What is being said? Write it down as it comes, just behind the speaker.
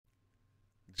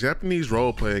Japanese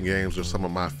role-playing games are some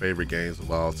of my favorite games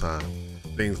of all time.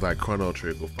 Things like Chrono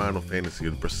Trigger, Final Fantasy,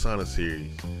 the Persona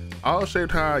series, all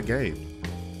shaped how I game.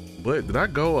 But did I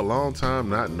go a long time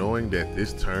not knowing that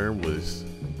this term was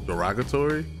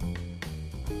derogatory?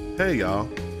 Hey y'all,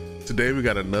 today we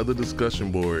got another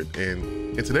discussion board,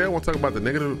 and today I want to talk about the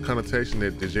negative connotation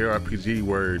that the JRPG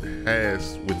word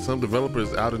has with some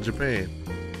developers out in Japan.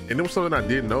 And it was something I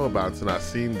didn't know about until I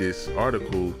seen this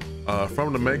article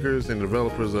from the makers and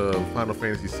developers of Final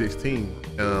Fantasy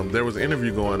XVI. There was an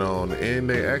interview going on, and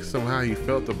they asked him how he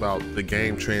felt about the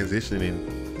game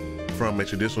transitioning from a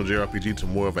traditional JRPG to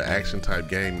more of an action type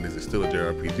game, and is it still a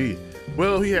JRPG?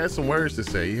 Well, he had some words to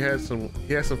say. He had some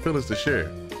feelings to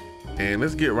share. And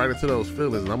let's get right into those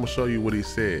feelings, and I'm gonna show you what he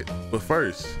said. But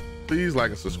first, please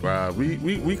like and subscribe.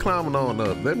 We climbing on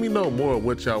up. Let me know more of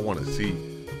what y'all want to see,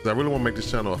 because I really want to make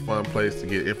this channel a fun place to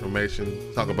get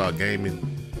information, talk about gaming,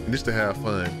 and just to have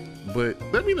fun. But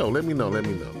let me know.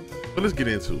 But let's get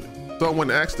into it. So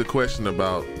when asked the question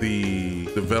about the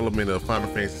development of Final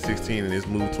Fantasy 16 and its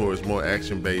move towards more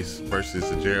action-based versus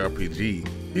a JRPG,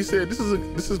 he said this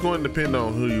is going to depend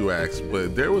on who you ask,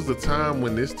 but there was a time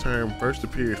when this term first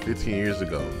appeared 15 years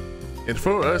ago. And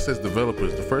for us as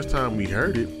developers, the first time we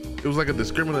heard it, it was like a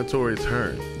discriminatory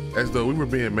term, as though we were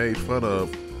being made fun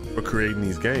of for creating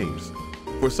these games.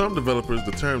 For some developers,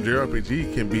 the term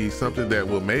JRPG can be something that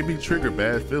will maybe trigger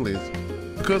bad feelings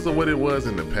because of what it was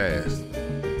in the past.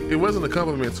 It wasn't a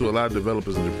compliment to a lot of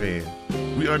developers in Japan.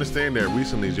 We understand that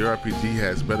recently JRPG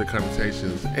has better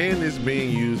connotations and is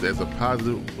being used as a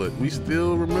positive, but we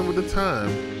still remember the time,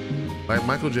 like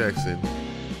Michael Jackson,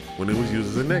 when it was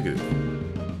used as a negative.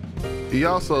 He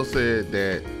also said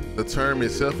that the term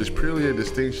itself is purely a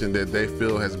distinction that they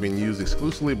feel has been used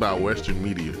exclusively by Western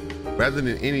media, rather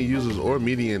than any users or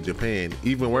media in Japan.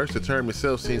 Even worse, the term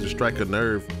itself seems to strike a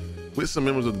nerve with some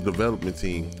members of the development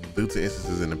team due to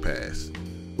instances in the past,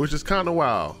 which is kind of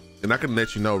wild. And I can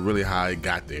let you know really how it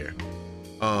got there.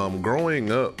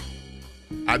 Growing up,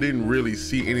 I didn't really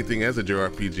see anything as a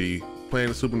JRPG. Playing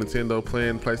the Super Nintendo,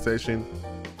 playing PlayStation,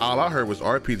 all I heard was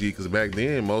RPG, because back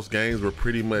then most games were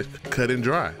pretty much cut and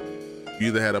dry. You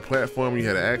either had a platform, you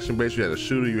had an action base, you had a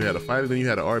shooter, you had a fighter, then you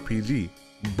had an RPG.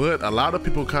 But a lot of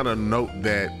people kind of note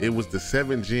that it was the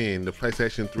 7th gen, the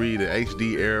PlayStation 3, the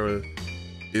HD era,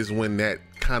 is when that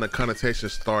kind of connotation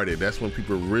started. That's when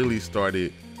people really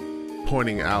started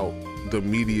pointing out the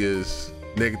media's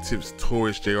negatives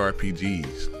towards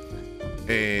JRPGs.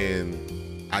 And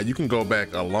you can go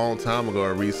back a long time ago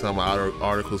and read some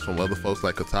articles from other folks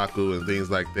like Kotaku and things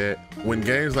like that. When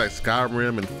games like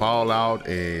Skyrim and Fallout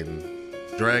and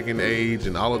Dragon Age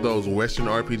and all of those Western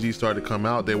RPGs started to come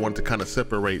out, they wanted to kind of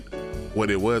separate what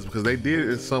it was, because they did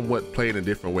it somewhat play in a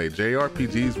different way.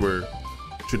 JRPGs were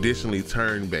traditionally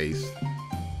turn-based,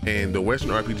 and the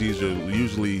Western RPGs are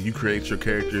usually you create your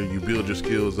character, you build your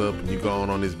skills up, and you go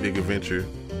on this big adventure.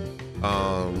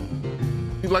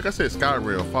 Like I said,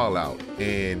 Skyrim, Fallout,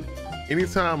 and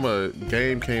anytime a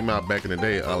game came out back in the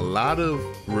day, a lot of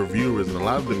reviewers and a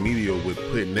lot of the media would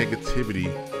put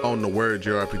negativity on the word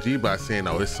JRPG by saying,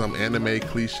 "Oh, it's some anime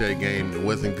cliche game that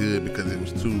wasn't good because it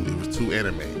was too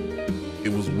anime.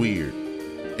 It was weird."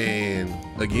 And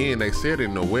again, they said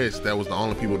in the West that was the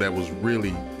only people that was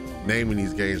really naming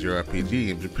these games JRPG.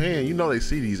 In Japan, you know, they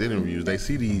see these interviews, they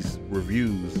see these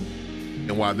reviews,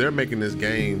 and while they're making this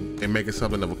game and making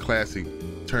something of a classic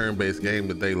turn-based game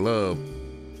that they love,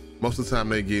 most of the time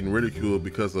they're getting ridiculed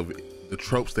because of the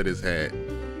tropes that it's had.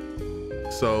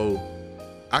 So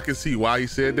I can see why he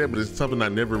said that, but it's something I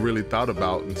never really thought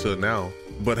about until now.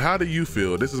 But how do you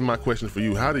feel? This is my question for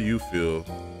you. How do you feel?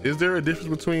 Is there a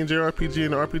difference between JRPG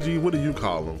and RPG? What do you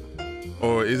call them?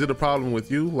 Or is it a problem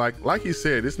with you? Like he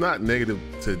said, it's not negative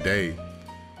today,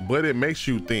 but it makes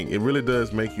you think. It really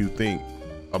does make you think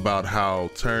about how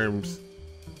terms,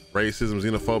 racism,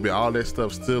 xenophobia, all that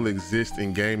stuff still exists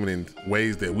in gaming in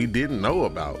ways that we didn't know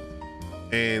about.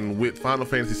 And with Final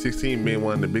Fantasy 16 being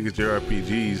one of the biggest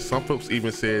JRPGs, some folks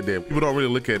even said that people don't really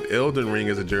look at Elden Ring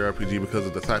as a JRPG because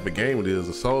of the type of game it is,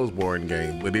 a Soulsborne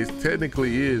game. But it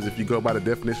technically is, if you go by the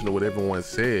definition of what everyone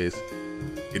says,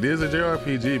 it is a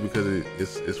JRPG because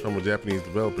it's from a Japanese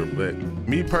developer. But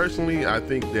me personally, I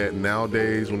think that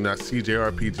nowadays when I see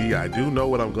JRPG, I do know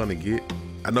what I'm gonna get.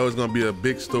 I know it's gonna be a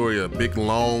big story, a big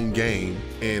long game,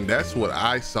 and that's what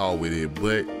I saw with it.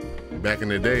 But back in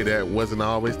the day, that wasn't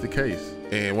always the case.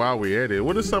 And while we're at it,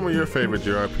 what are some of your favorite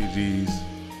JRPGs?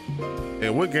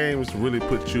 And what games really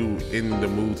put you in the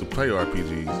mood to play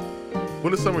RPGs?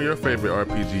 What are some of your favorite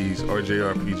RPGs or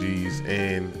JRPGs?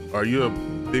 And are you a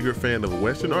bigger fan of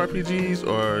Western RPGs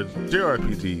or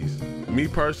JRPGs? Me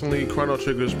personally, Chrono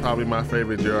Trigger is probably my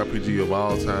favorite JRPG of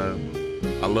all time.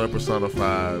 I love Persona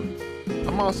 5.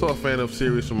 I'm also a fan of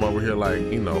series from over here like,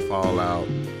 you know, Fallout,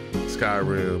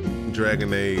 Skyrim,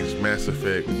 Dragon Age, Mass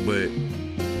Effect, but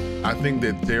I think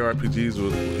that JRPGs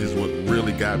is what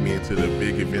really got me into the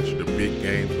big adventure, the big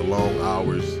games, the long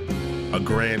hours, a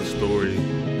grand story.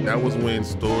 That was when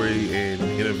story and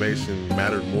innovation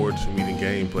mattered more to me than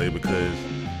gameplay, because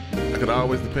I could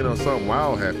always depend on something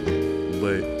wild happening.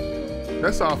 But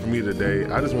that's all for me today.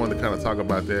 I just wanted to kind of talk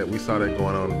about that. We saw that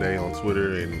going on today on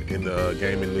Twitter and in the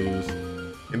gaming news,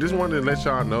 and just wanted to let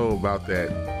y'all know about that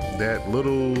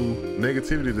little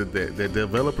negativity that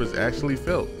developers actually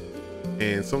felt.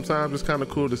 And sometimes it's kind of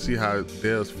cool to see how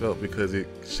devs felt, because it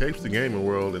shapes the gaming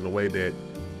world in a way that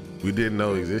we didn't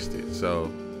know existed.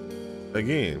 So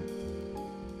again,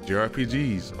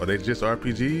 JRPGs, are they just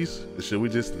RPGs? Should we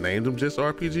just name them just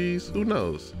RPGs? Who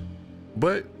knows?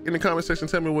 But in the comment section,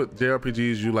 tell me what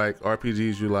JRPGs you like,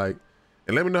 RPGs you like,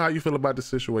 and let me know how you feel about the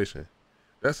situation.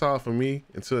 That's all for me.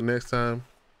 Until next time,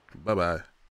 bye-bye.